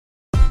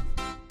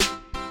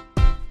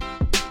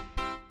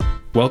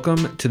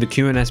Welcome to the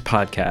QNS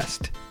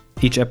Podcast.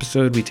 Each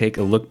episode, we take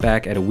a look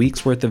back at a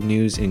week's worth of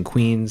news in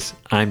Queens.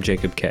 I'm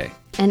Jacob Kaye.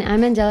 And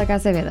I'm Angélica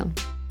Acevedo.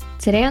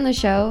 Today on the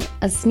show,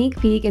 a sneak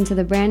peek into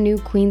the brand new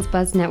Queens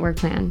Bus Network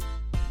plan.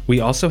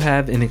 We also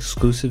have an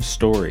exclusive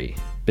story.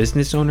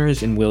 Business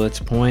owners in Willets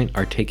Point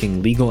are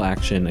taking legal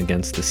action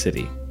against the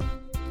city.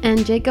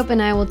 And Jacob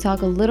and I will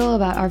talk a little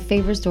about our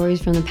favorite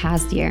stories from the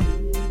past year.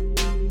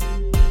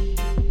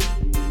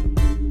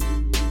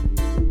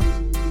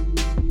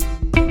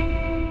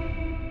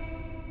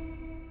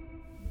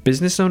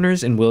 Business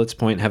owners in Willets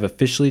Point have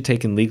officially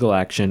taken legal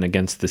action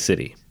against the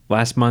city.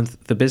 Last month,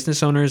 the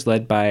business owners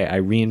led by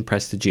Irene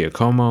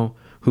Prestigiacomo,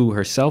 who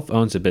herself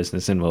owns a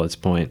business in Willets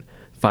Point,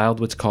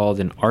 filed what's called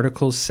an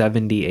Article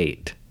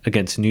 78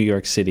 against New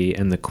York City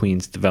and the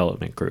Queens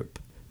Development Group.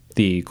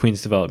 The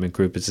Queens Development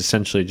Group is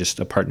essentially just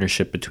a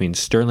partnership between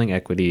Sterling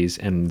Equities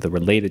and the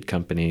related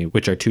company,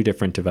 which are two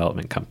different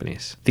development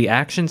companies. The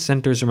action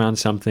centers around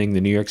something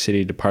the New York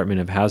City Department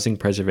of Housing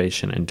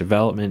Preservation and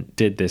Development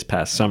did this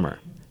past summer.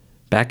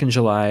 Back in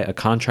July, a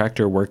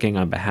contractor working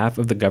on behalf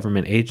of the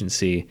government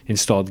agency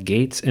installed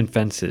gates and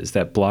fences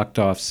that blocked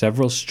off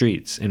several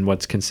streets in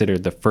what's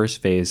considered the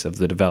first phase of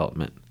the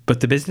development.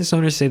 But the business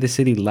owners say the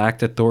city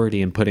lacked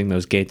authority in putting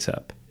those gates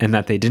up, and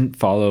that they didn't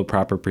follow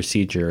proper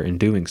procedure in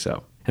doing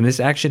so. And this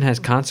action has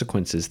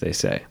consequences, they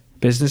say.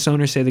 Business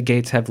owners say the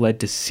gates have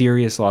led to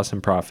serious loss in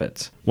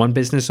profits. One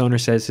business owner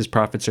says his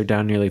profits are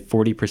down nearly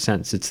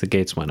 40% since the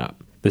gates went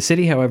up. The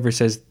city, however,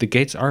 says the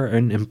gates are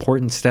an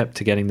important step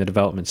to getting the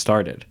development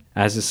started.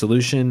 As a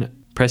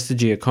solution,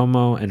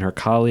 Prestigiacomo and her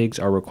colleagues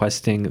are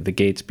requesting the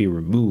gates be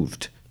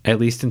removed, at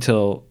least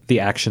until the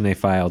action they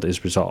filed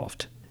is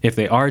resolved. If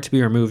they are to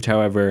be removed,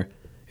 however,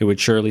 it would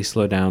surely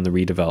slow down the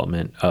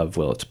redevelopment of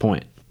Willets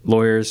Point.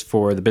 Lawyers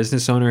for the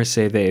business owners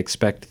say they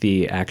expect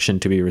the action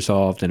to be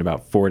resolved in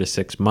about 4 to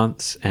 6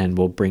 months, and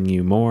will bring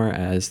you more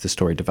as the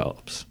story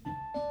develops.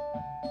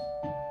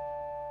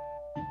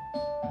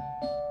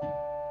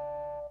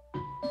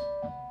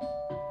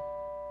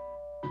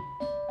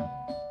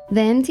 The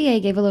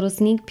MTA gave a little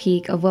sneak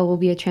peek of what will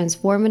be a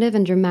transformative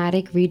and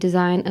dramatic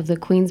redesign of the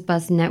Queens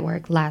Bus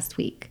Network last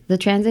week. The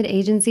transit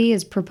agency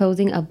is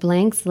proposing a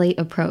blank slate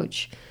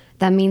approach.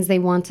 That means they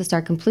want to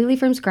start completely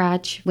from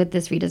scratch with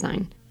this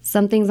redesign.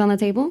 Some things on the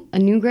table: a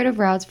new grid of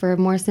routes for a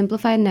more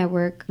simplified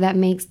network that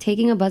makes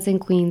taking a bus in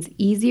Queens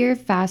easier,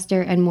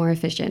 faster, and more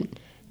efficient.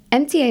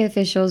 MTA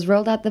officials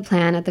rolled out the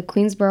plan at the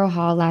Queensboro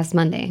Hall last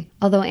Monday.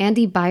 Although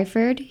Andy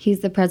Byford,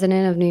 he's the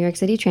president of New York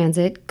City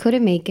Transit,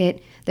 couldn't make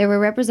it, there were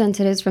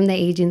representatives from the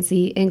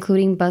agency,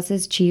 including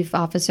Bus's chief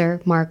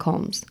officer, Mark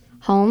Holmes.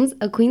 Holmes,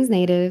 a Queens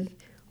native,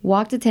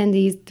 walked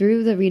attendees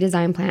through the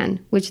redesign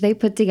plan, which they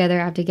put together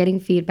after getting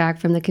feedback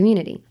from the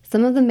community.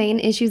 Some of the main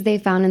issues they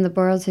found in the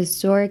borough's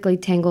historically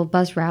tangled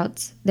bus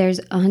routes — there's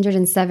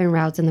 107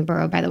 routes in the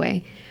borough, by the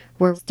way —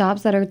 were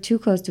stops that are too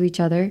close to each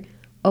other,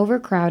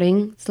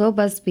 overcrowding, slow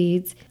bus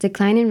speeds,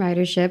 decline in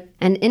ridership,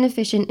 and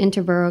inefficient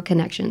interborough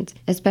connections,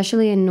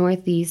 especially in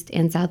Northeast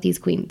and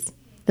Southeast Queens.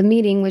 The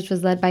meeting, which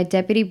was led by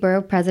Deputy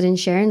Borough President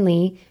Sharon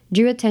Lee,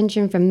 drew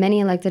attention from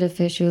many elected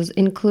officials,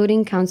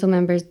 including council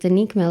members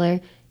Danique Miller,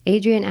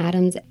 Adrian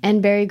Adams,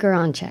 and Barry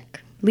Goranchek.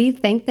 Lee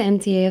thanked the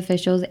MTA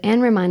officials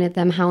and reminded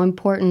them how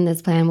important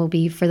this plan will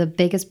be for the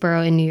biggest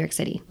borough in New York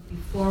City.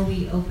 Before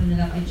we open it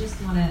up, I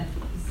just want to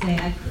say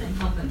I couldn't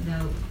help but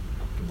note,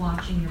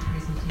 watching your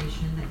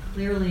presentation, that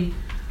clearly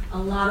a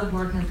lot of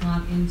work has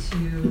gone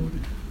into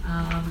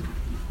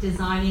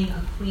designing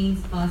a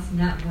Queens bus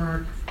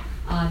network,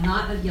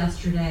 not of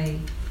yesterday,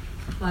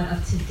 but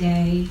of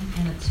today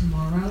and of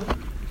tomorrow,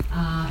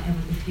 and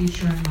with the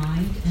future in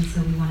mind. And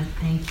so we want to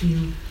thank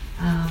you.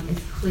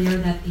 It's clear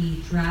that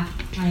the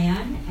draft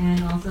plan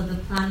and also the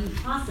planning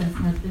process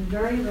has been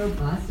very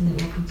robust, and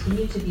it will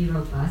continue to be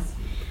robust.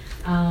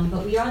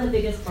 But we are the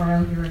biggest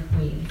borough here in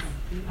Queens,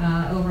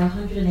 over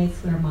 108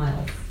 square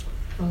miles.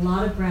 A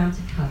lot of ground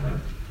to cover,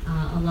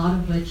 a lot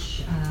of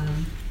which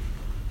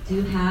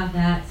do have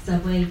that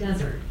subway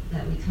desert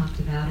that we talked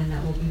about, and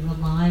that will be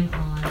relying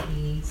on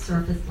the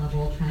surface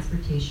level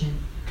transportation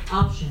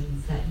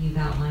options that you've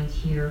outlined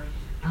here.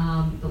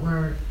 But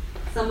we're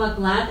somewhat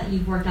glad that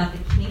you've worked out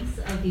the kinks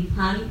of the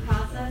planning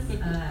process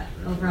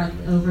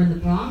over in the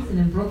Bronx and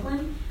in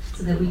Brooklyn,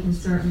 so that we can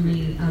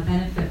certainly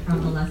benefit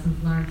from the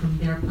lessons learned from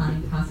their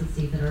planning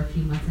processes that are a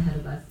few months ahead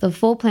of us. The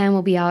full plan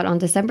will be out on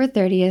December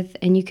 30th,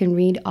 and you can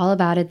read all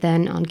about it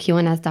then on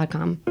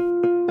QNS.com.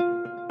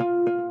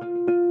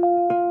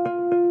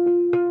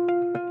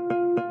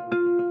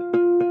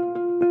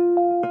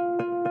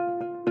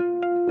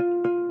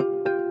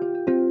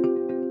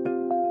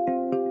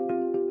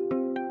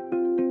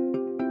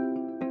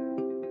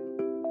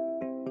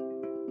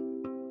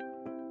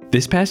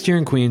 This past year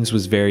in Queens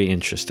was very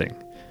interesting.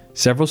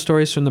 Several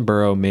stories from the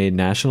borough made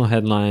national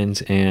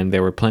headlines, and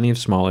there were plenty of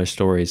smaller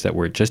stories that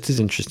were just as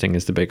interesting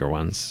as the bigger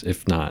ones,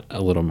 if not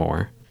a little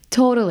more.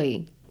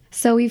 Totally.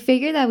 So we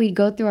figured that we'd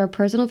go through our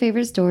personal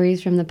favorite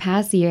stories from the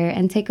past year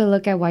and take a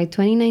look at why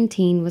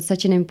 2019 was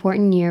such an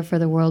important year for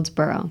the world's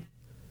borough.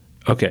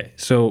 Okay,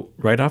 so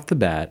right off the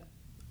bat,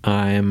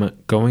 I'm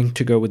going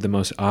to go with the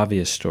most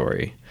obvious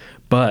story,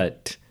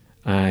 but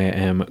I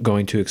am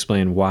going to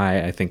explain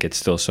why I think it's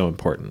still so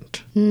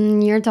important.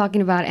 You're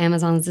talking about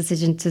Amazon's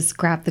decision to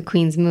scrap the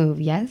Queen's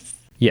move, yes?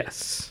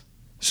 Yes.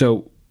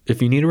 So,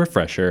 if you need a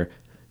refresher,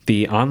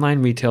 the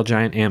online retail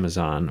giant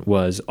Amazon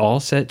was all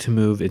set to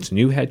move its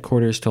new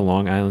headquarters to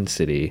Long Island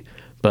City,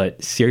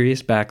 but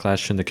serious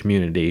backlash from the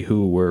community,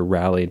 who were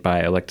rallied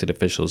by elected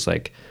officials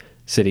like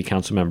City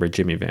Council member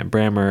Jimmy Van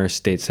Brammer,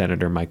 State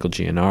Senator Michael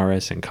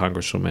Gianaris, and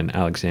Congresswoman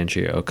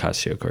Alexandria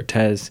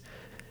Ocasio-Cortez.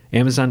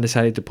 Amazon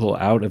decided to pull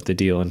out of the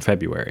deal in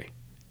February.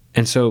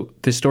 And so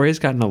this story has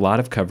gotten a lot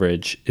of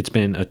coverage. It's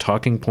been a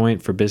talking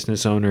point for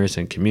business owners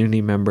and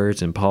community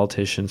members and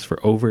politicians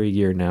for over a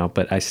year now,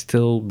 but I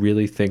still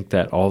really think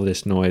that all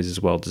this noise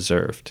is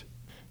well-deserved.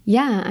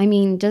 Yeah, I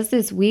mean, just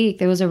this week,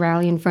 there was a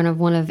rally in front of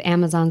one of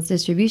Amazon's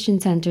distribution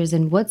centers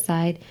in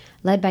Woodside,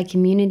 led by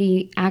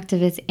community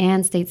activist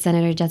and State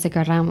Senator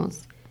Jessica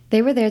Ramos.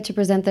 They were there to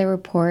present their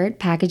report,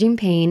 Packaging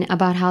Pain,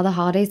 about how the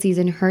holiday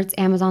season hurts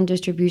Amazon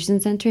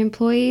distribution center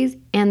employees,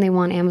 and they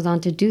want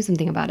Amazon to do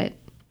something about it.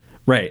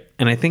 Right.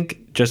 And I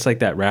think just like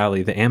that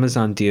rally, the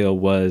Amazon deal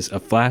was a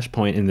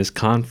flashpoint in this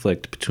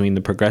conflict between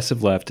the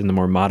progressive left and the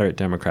more moderate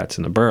Democrats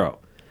in the borough.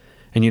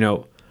 And,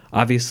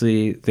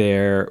 obviously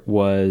there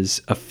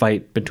was a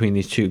fight between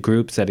these two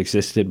groups that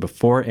existed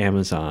before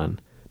Amazon,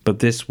 but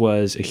this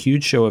was a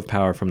huge show of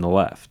power from the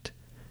left.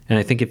 And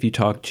I think if you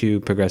talk to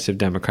progressive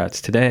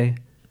Democrats today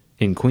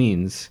in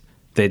Queens,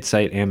 they'd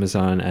cite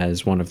Amazon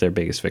as one of their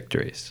biggest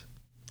victories.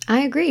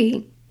 I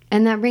agree.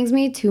 And that brings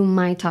me to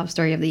my top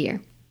story of the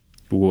year.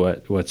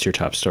 What's your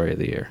top story of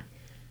the year?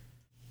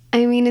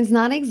 I mean, it's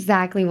not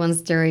exactly one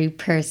story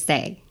per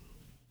se.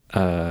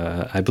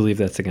 I believe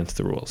that's against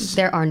the rules.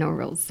 There are no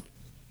rules.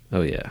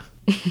 Oh, yeah.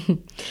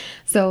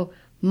 So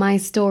my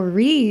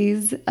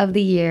stories of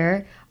the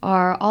year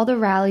are all the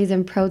rallies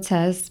and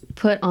protests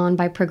put on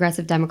by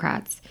progressive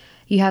Democrats.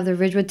 You have the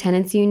Ridgewood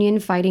Tenants Union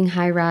fighting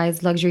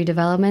high-rise luxury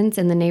developments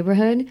in the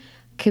neighborhood,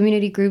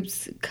 community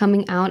groups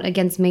coming out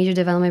against major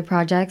development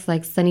projects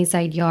like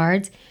Sunnyside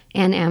Yards,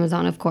 and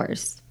Amazon, of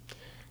course.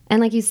 And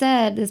like you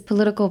said, this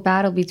political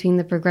battle between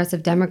the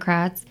progressive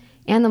Democrats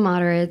and the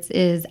moderates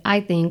is,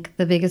 I think,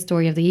 the biggest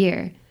story of the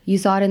year. You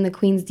saw it in the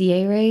Queens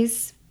DA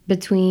race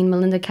between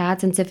Melinda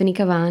Katz and Tiffany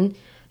Cavan.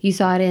 You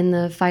saw it in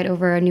the fight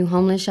over a new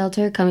homeless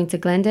shelter coming to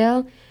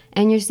Glendale.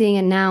 And you're seeing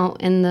it now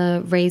in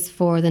the race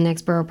for the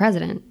next borough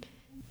president.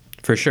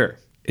 For sure.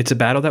 It's a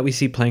battle that we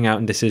see playing out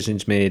in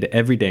decisions made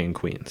every day in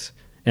Queens.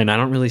 And I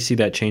don't really see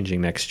that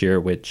changing next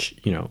year, which,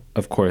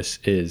 of course,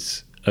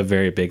 is a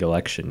very big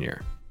election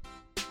year.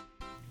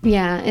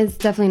 Yeah, it's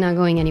definitely not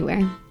going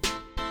anywhere.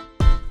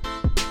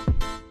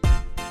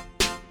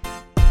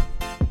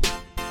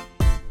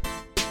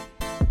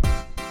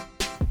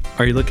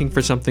 Are you looking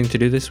for something to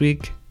do this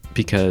week?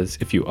 Because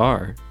if you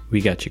are,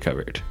 we got you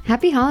covered.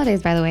 Happy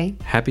holidays, by the way.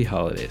 Happy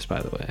holidays,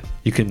 by the way.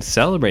 You can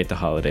celebrate the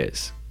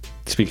holidays,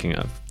 speaking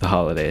of the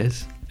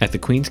holidays, at the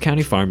Queens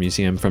County Farm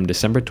Museum from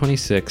December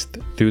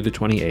 26th through the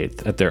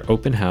 28th at their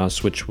open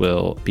house, which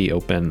will be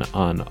open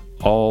on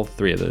all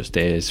 3 of those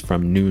days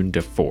from noon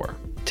to 4.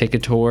 Take a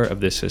tour of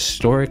this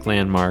historic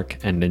landmark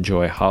and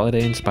enjoy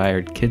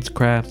holiday-inspired kids'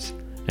 crafts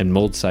and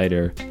mulled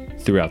cider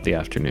throughout the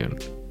afternoon.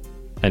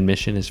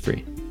 Admission is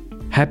free.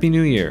 Happy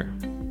New Year.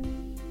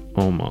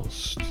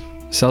 Almost.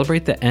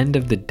 Celebrate the end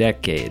of the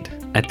decade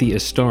at the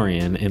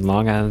Astorian in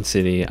Long Island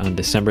City on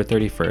December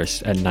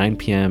 31st at 9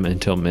 p.m.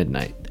 until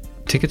midnight.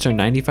 Tickets are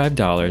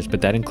 $95,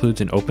 but that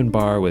includes an open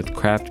bar with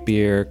craft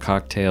beer,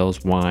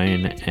 cocktails,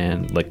 wine,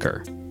 and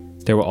liquor.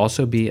 There will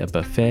also be a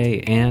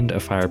buffet and a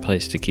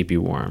fireplace to keep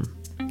you warm.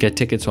 Get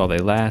tickets while they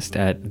last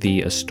at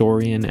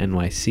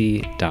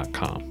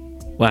theastoriannyc.com.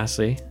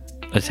 Lastly,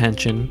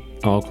 attention,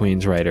 all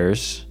Queens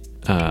writers.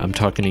 I'm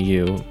talking to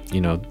you,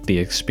 the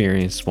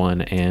experienced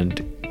one,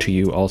 and to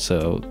you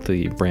also,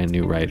 the brand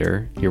new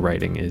writer. Your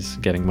writing is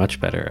getting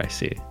much better, I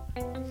see.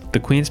 The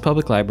Queens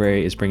Public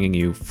Library is bringing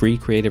you free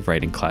creative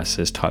writing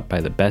classes taught by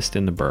the best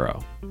in the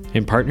borough.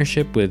 In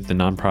partnership with the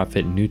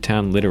nonprofit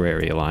Newtown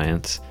Literary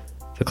Alliance,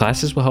 the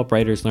classes will help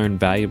writers learn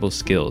valuable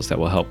skills that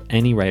will help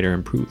any writer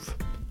improve.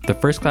 The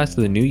first class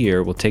of the new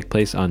year will take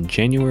place on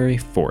January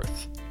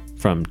 4th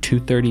from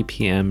 2:30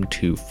 p.m.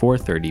 to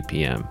 4:30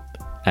 p.m.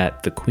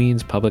 at the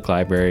Queens Public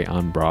Library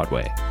on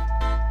Broadway.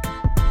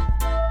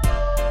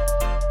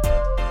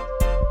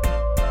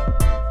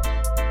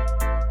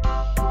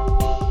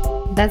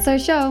 That's our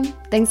show.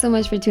 Thanks so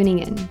much for tuning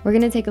in. We're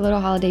going to take a little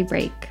holiday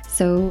break,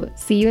 so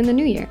see you in the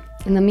new year.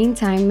 In the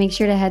meantime, make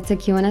sure to head to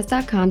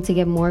QNS.com to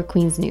get more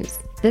Queens news.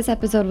 This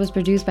episode was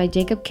produced by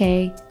Jacob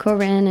Kaye,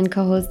 co-written and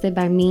co-hosted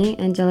by me,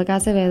 Angélica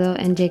Acevedo,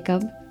 and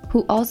Jacob,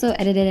 who also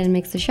edited and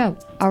mixed the show.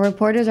 Our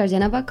reporters are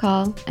Jenna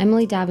Bakal,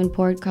 Emily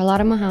Davenport,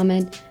 Carlotta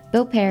Mohammed,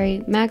 Bill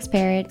Perry, Max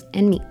Parrott,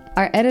 and me.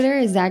 Our editor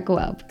is Zach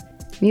Goelb.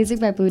 Music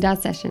by Blue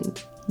Dot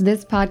Sessions.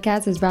 This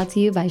podcast is brought to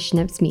you by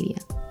Schnips Media.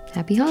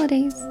 Happy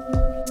holidays!